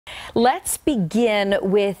Let's begin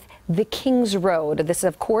with the King's Road. This,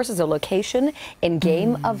 of course, is a location in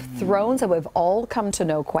Game of Thrones that we've all come to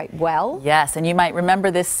know quite well. Yes, and you might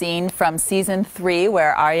remember this scene from season 3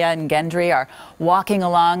 where Arya and Gendry are walking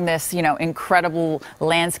along this, incredible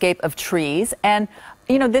landscape of trees. And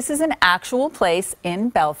this is an actual place in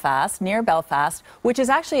Belfast, near Belfast, which is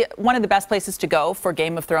actually one of the best places to go for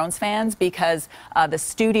Game of Thrones fans because the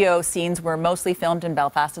studio scenes were mostly filmed in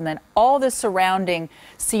Belfast, and then all the surrounding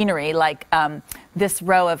scenery, like this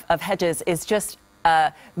row of hedges, is just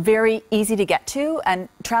very easy to get to. And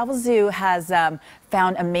Travelzoo has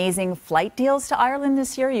found amazing flight deals to Ireland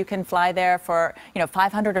this year. You can fly there for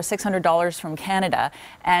 $500 or $600 from Canada,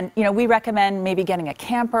 and we recommend maybe getting a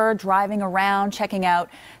camper, driving around, checking out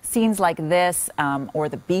scenes like this, or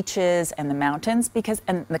the beaches and the mountains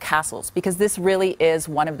and the castles, because this really is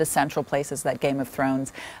one of the central places that Game of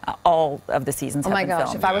Thrones, all of the seasons have been filmed. Oh my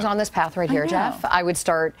gosh, if I was on this path right here, Jeff, I'd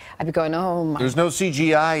be going, oh my. There's no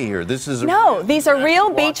CGI here. This is these are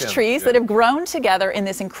real beach trees that have grown together in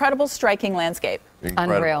this incredible, striking landscape.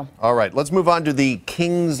 Incredible. Unreal. All right, let's move on to the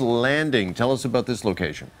King's Landing. Tell us about this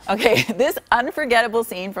location. Okay, this unforgettable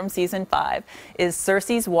scene from season 5 is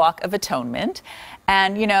Cersei's Walk of Atonement.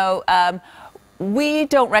 And, we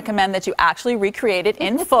don't recommend that you actually recreate it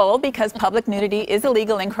in full because public nudity is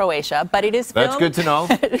illegal in Croatia, but it is filmed. That's good to know.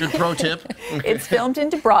 Good pro tip. It's filmed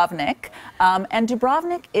in Dubrovnik, and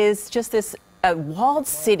Dubrovnik is just this a walled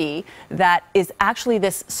city that is actually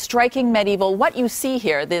this striking medieval, what you see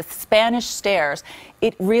here, the Spanish stairs,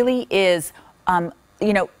 it really is,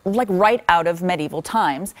 like right out of medieval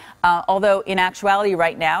times. Although in actuality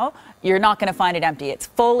right now, you're not going to find it empty. It's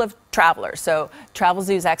full of travelers. So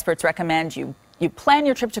Travelzoo's experts recommend you plan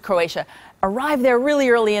your trip to Croatia, arrive there really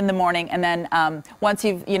early in the morning, and then once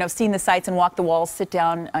you've seen the sights and walked the walls, sit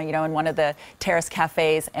down in one of the terrace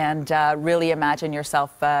cafes and really imagine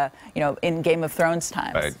yourself in Game of Thrones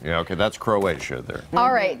times. Right. Yeah. Okay. That's Croatia there.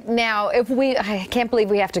 All right. Now, I can't believe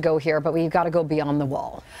we have to go here, but we've got to go beyond the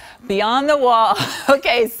wall. Beyond the wall.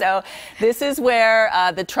 Okay, so this is where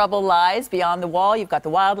the trouble lies. Beyond the wall, you've got the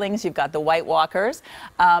wildlings, you've got the White Walkers,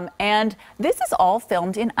 and this is all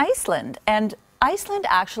filmed in Iceland. And Iceland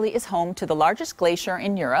actually is home to the largest glacier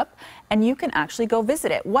in Europe, and you can actually go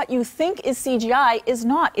visit it. What you think is CGI is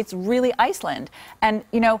not. It's really Iceland. And,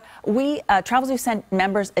 Travelzoo sent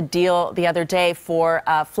members a deal the other day for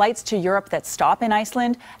flights to Europe that stop in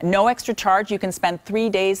Iceland. No extra charge. You can spend 3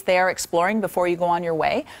 days there exploring before you go on your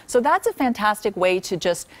way. So that's a fantastic way to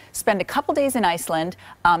just spend a couple days in Iceland,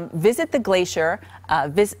 visit the glacier,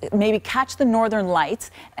 maybe catch the northern lights,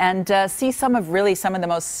 and see some of the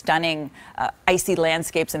most stunning icy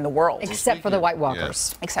landscapes in the world. Except for the White Walkers.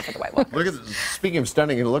 Yes. Except for the White Walkers. Look at this. Speaking of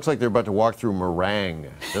stunning, it looks like they're about to walk through meringue,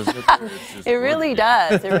 doesn't it? It really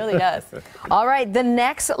does. It really does. All right, the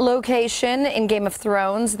next location in Game of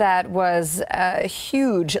Thrones that was a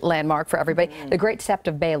huge landmark for everybody, the Great Sept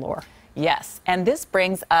of Baelor. Yes, and this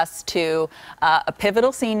brings us to a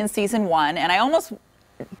pivotal scene in season 1, and I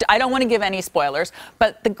don't want to give any spoilers,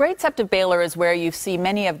 but the Great Sept of Baelor is where you see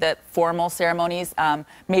many of the formal ceremonies,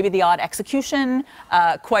 maybe the odd execution,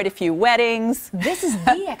 quite a few weddings. This is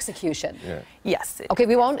the execution. Yeah. Yes. Okay,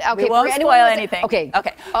 we won't spoil anything. Okay.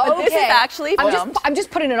 Okay. But this is actually filmed. I'm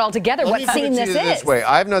just putting it all together. What scene this is? This way.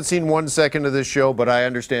 I've not seen 1 second of this show, but I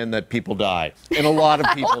understand that people die, and a lot of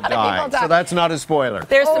people die. So that's not a spoiler.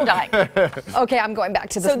 There's some dying. Okay, I'm going back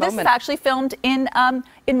to this moment. So this is actually filmed in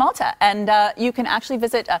Malta, and you can actually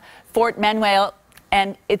visit Fort Manuel,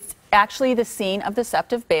 and it's actually the scene of the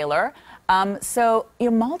Sept of Baelor.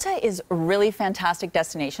 Malta is a really fantastic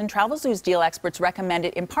destination. Travelzoo's deal experts recommend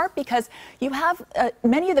it in part because you have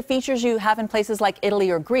many of the features you have in places like Italy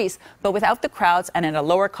or Greece, but without the crowds and at a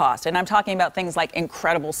lower cost. And I'm talking about things like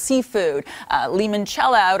incredible seafood,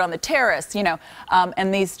 limoncello out on the terrace,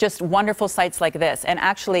 and these just wonderful sites like this. And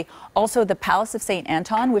actually, also the Palace of St.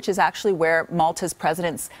 Anton, which is actually where Malta's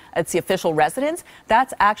president's, it's the official residence.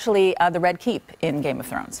 That's actually the Red Keep in Game of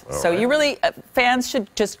Thrones. All so right. you really, fans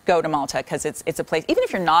should just go to Malta because it's a place, even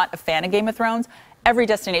if you're not a fan of Game of Thrones, every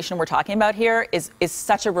destination we're talking about here is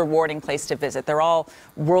such a rewarding place to visit. They're all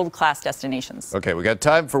world-class destinations. Okay, we got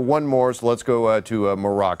time for one more, so let's go to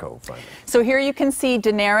Morocco finally. So here you can see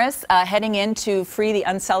Daenerys heading in to free the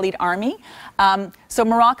Unsullied army. So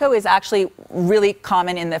Morocco is actually really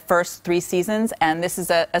common in the first 3 seasons, and this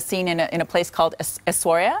is a scene in a place called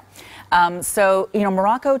Essaouira.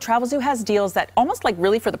 Morocco, Travelzoo has deals that almost like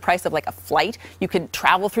really for the price of like a flight, you can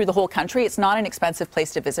travel through the whole country. It's not an expensive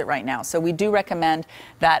place to visit right now. So we do recommend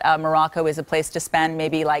that Morocco is a place to spend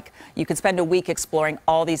maybe like, you could spend a week exploring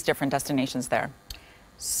all these different destinations there.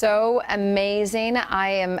 So amazing. I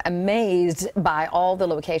am amazed by all the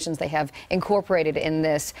locations they have incorporated in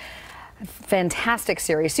this fantastic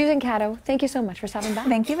series. Susan Catto, thank you so much for stopping by.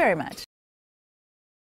 Thank you very much.